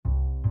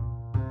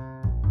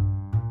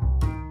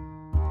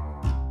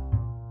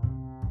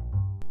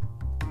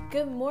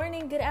Good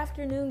morning, good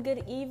afternoon,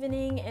 good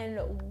evening, and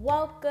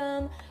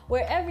welcome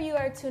wherever you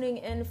are tuning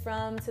in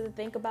from to the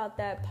Think About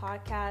That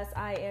podcast.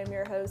 I am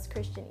your host,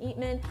 Christian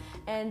Eatman,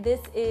 and this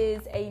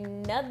is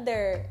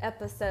another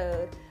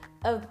episode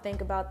of the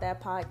Think About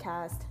That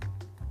podcast.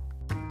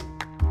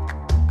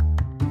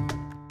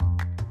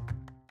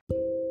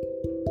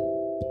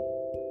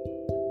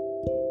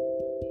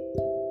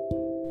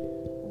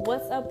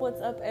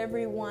 What's up,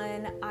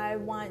 everyone? I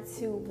want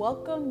to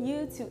welcome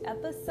you to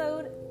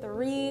episode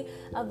 3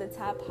 of the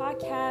TAP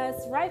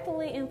podcast,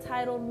 rightfully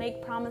entitled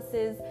Make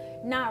Promises,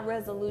 Not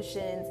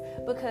Resolutions,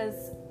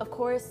 because of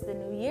course the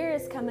new year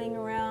is coming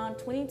around,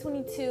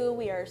 2022.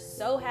 We are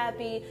so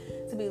happy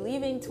to be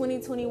leaving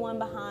 2021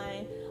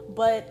 behind.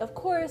 But of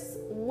course,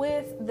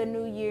 with the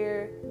new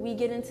year, we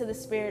get into the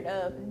spirit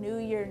of new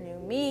year, new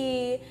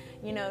me,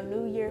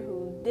 new year,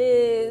 who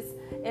this.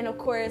 And of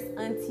course,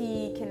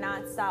 Auntie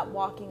cannot stop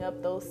walking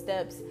up those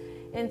steps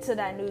into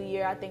that new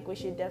year. I think we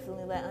should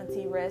definitely let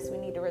Auntie rest. We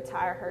need to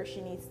retire her. She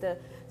needs to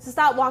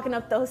stop walking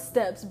up those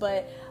steps.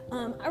 But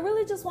I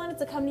really just wanted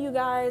to come to you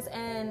guys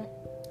and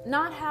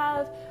not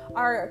have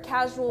our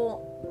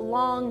casual,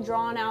 long,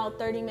 drawn-out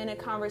 30-minute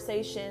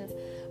conversations,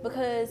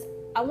 because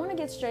I want to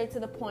get straight to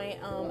the point.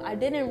 I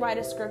didn't write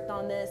a script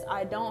on this.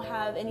 I don't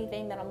have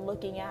anything that I'm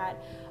looking at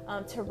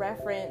to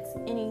reference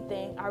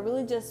anything. I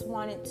really just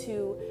wanted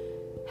to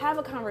have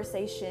a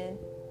conversation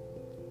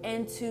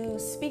and to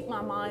speak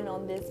my mind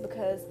on this,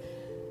 because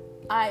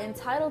I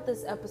entitled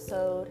this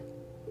episode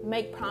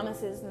Make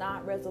Promises,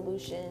 Not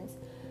Resolutions,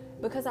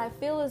 because I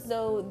feel as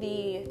though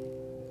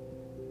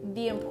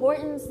the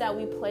importance that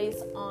we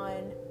place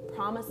on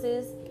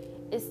promises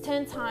is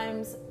 10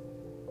 times,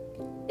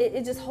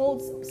 it just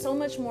holds so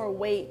much more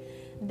weight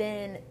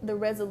than the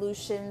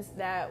resolutions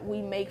that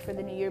we make for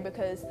the new year,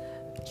 because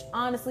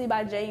honestly,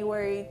 by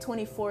January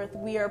 24th,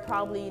 we are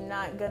probably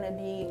not going to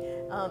be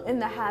in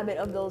the habit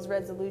of those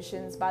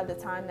resolutions by the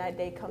time that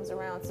day comes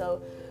around.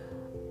 So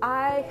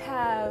I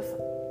have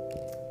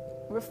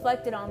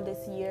reflected on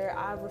this year.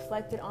 I've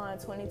reflected on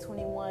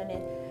 2021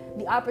 and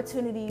the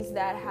opportunities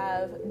that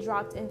have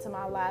dropped into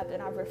my lap,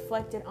 and I've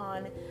reflected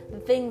on the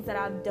things that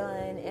I've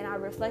done, and I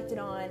reflected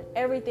on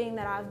everything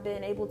that I've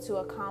been able to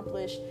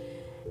accomplish.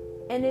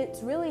 And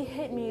it's really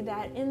hit me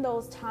that in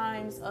those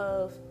times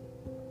of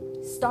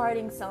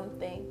starting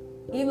something,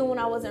 even when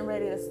I wasn't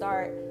ready to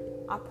start,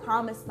 I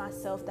promised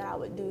myself that I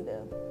would do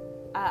them.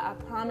 I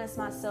promised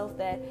myself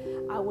that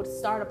I would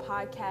start a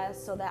podcast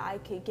so that I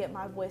could get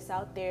my voice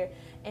out there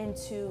and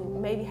to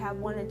maybe have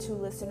 1 or 2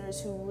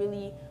 listeners who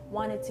really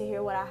wanted to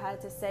hear what I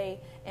had to say,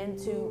 and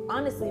to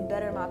honestly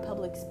better my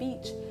public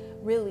speech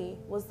really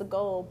was the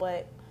goal.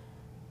 But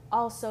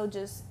also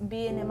just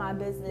being in my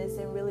business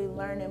and really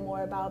learning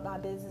more about my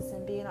business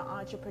and being an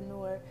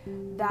entrepreneur,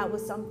 that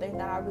was something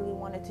that I really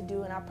wanted to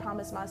do. And I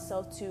promised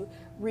myself to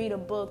read a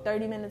book,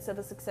 30 minutes of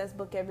a success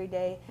book every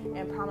day,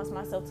 and promised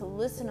myself to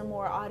listen to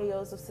more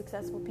audios of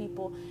successful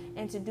people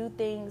and to do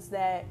things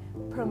that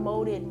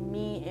promoted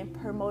me and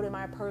promoted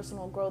my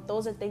personal growth.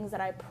 Those are things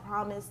that I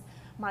promised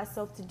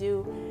myself to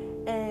do.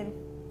 And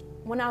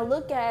when I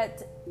look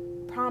at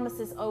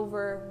promises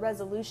over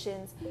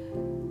resolutions,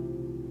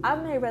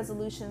 I've made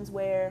resolutions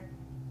where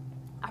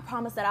I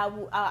promised that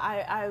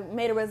I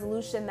made a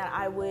resolution that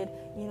I would,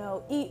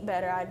 eat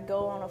better. I'd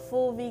go on a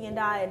full vegan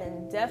diet,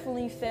 and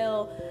definitely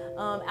fell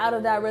out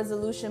of that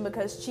resolution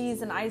because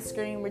cheese and ice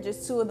cream were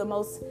just 2 of the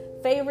most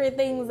favorite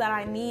things that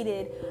I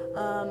needed.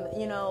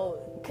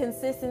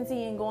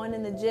 Consistency and going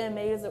in the gym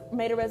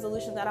made a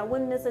resolution that I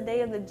wouldn't miss a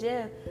day of the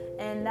gym,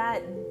 and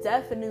that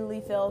definitely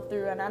fell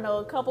through. And I know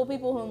a couple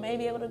people who may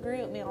be able to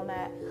agree with me on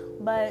that,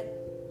 but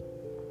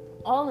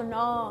all in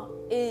all,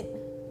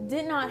 it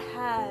did not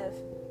have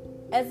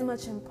as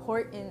much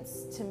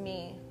importance to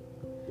me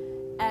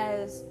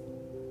as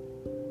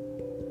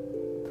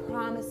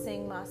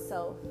promising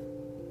myself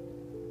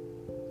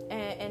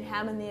and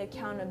having the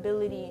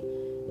accountability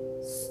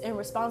and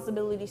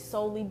responsibility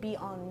solely be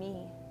on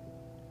me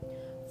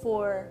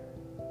for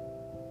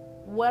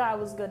what I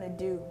was going to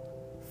do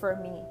for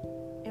me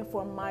and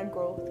for my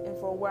growth and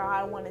for where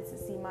I wanted to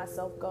see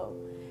myself go.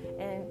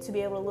 And to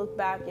be able to look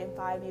back in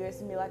 5 years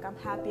and be like, I'm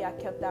happy I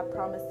kept that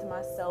promise to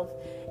myself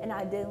and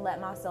I didn't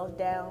let myself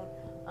down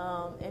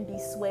and be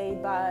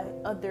swayed by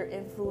other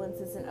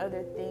influences and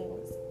other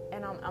things.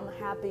 And I'm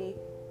happy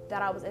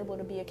that I was able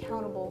to be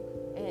accountable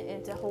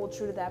and to hold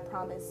true to that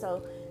promise.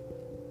 So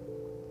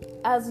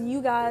as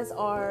you guys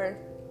are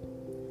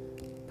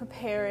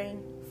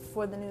preparing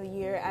for the new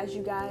year, as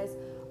you guys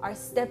are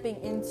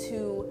stepping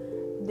into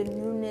the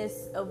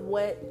newness of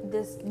what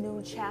this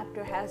new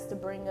chapter has to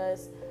bring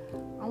us,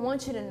 I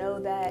want you to know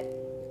that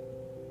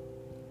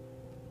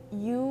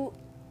you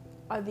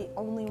are the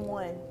only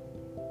one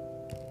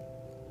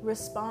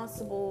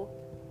responsible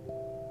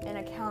and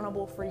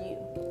accountable for you.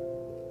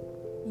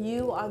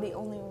 You are the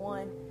only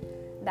one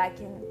that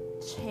can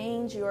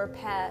change your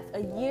path.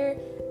 A year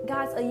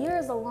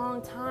is a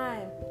long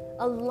time.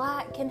 A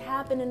lot can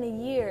happen in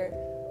a year.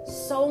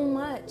 So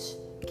much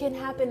can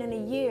happen in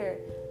a year.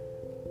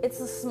 It's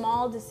the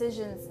small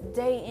decisions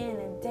day in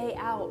and day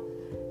out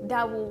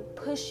that will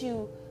push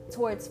you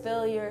towards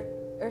failure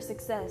or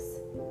success.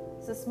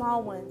 It's the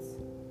small ones.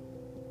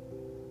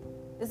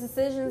 It's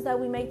decisions that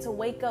we make to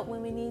wake up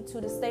when we need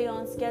to stay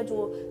on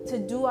schedule, to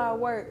do our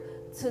work,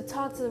 to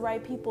talk to the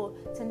right people,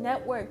 to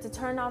network, to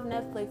turn off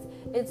Netflix.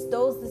 It's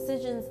those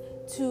decisions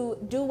to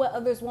do what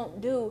others won't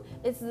do.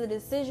 It's the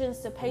decisions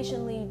to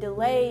patiently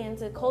delay and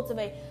to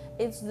cultivate.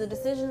 It's the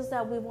decisions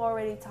that we've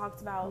already talked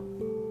about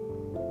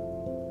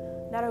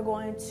that are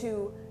going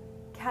to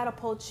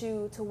catapult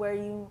you to where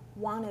you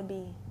want to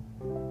be.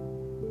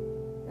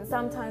 And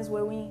sometimes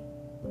where we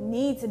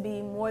need to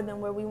be more than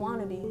where we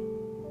want to be.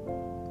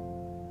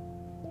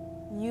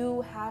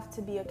 You have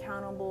to be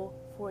accountable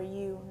for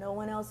you. No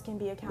one else can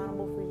be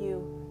accountable for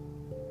you.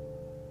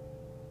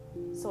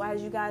 So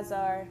as you guys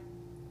are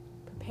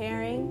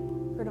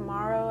preparing for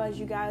tomorrow, as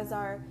you guys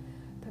are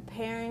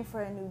preparing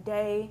for a new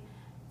day,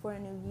 for a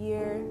new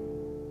year,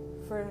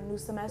 for a new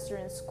semester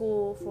in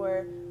school,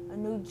 for a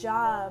new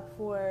job,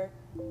 for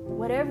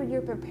whatever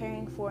you're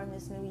preparing for in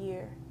this new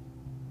year,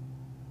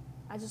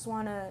 I just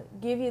want to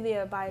give you the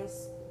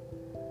advice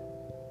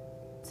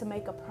to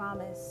make a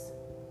promise.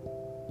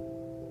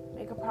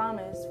 Make a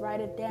promise. Write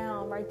it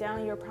down. Write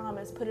down your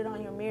promise. Put it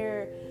on your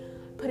mirror.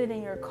 Put it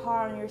in your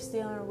car, on your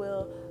steering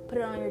wheel. Put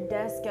it on your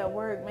desk at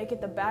work. Make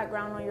it the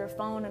background on your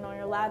phone and on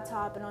your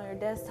laptop and on your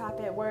desktop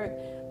at work.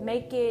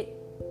 Make it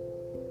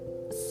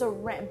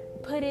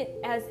put it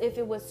as if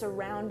it was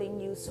surrounding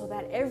you, so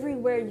that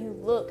everywhere you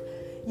look,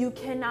 you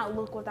cannot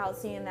look without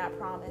seeing that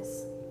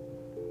promise.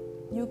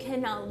 You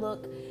cannot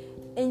look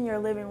in your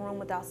living room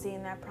without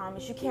seeing that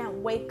promise. You can't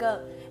wake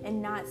up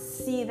and not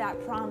see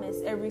that promise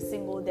every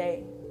single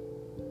day.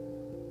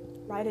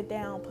 Write it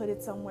down. Put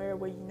it somewhere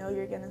where you know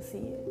you're going to see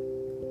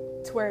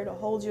it, to where it'll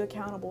hold you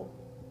accountable.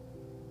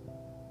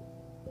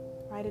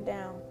 Write it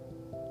down.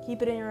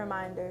 Keep it in your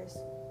reminders.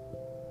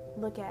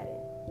 Look at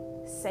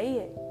it. Say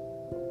it.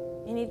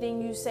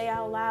 Anything you say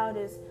out loud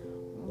is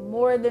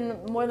more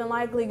than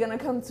likely going to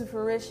come to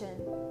fruition.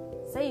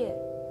 Say it.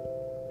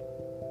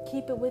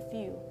 Keep it with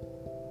you.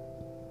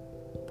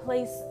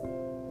 Place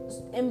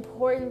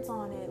importance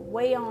on it.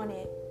 Weigh on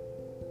it.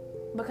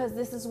 Because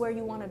this is where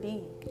you want to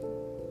be.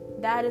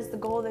 That is the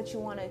goal that you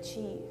want to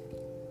achieve.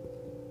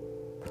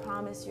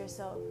 Promise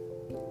yourself.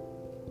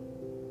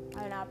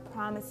 And I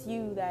promise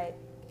you that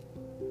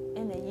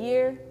in a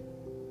year,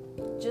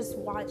 just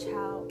watch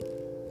how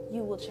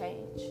you will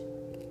change.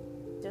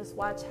 Just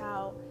watch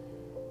how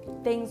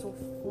things will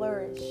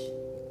flourish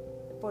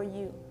for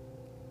you.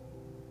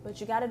 But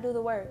you got to do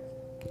the work.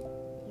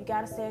 You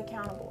got to stay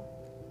accountable.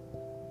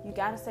 You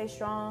got to stay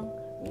strong.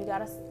 You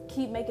got to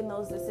keep making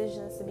those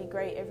decisions to be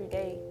great every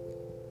day.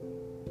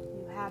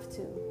 You have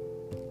to.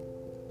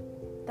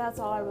 That's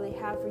all I really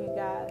have for you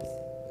guys.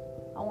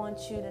 I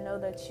want you to know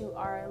that you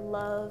are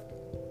loved,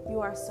 you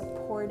are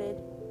supported,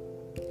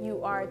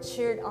 you are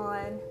cheered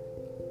on,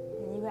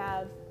 and you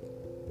have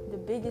the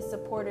biggest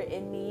supporter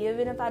in me.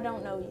 Even if I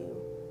don't know you,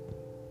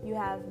 you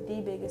have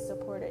the biggest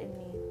supporter in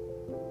me.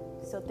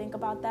 So think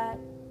about that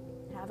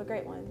and have a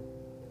great one.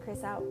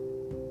 Chris out.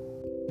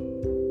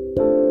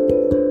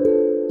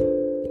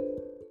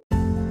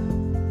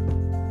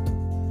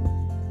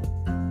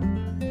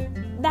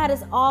 That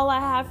is all I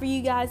have for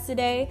you guys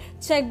today.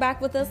 Check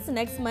back with us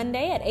next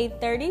Monday at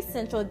 8:30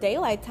 Central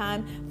Daylight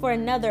Time for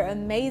another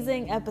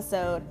amazing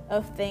episode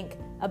of Think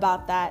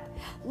About That.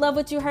 Love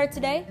what you heard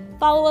today?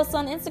 Follow us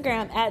on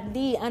Instagram at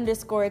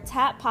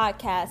 _TAT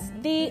Podcast,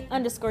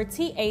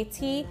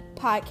 _TAT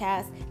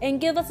Podcast, and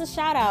give us a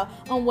shout out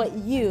on what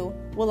you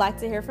would like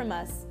to hear from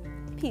us.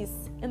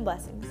 Peace and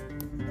blessings.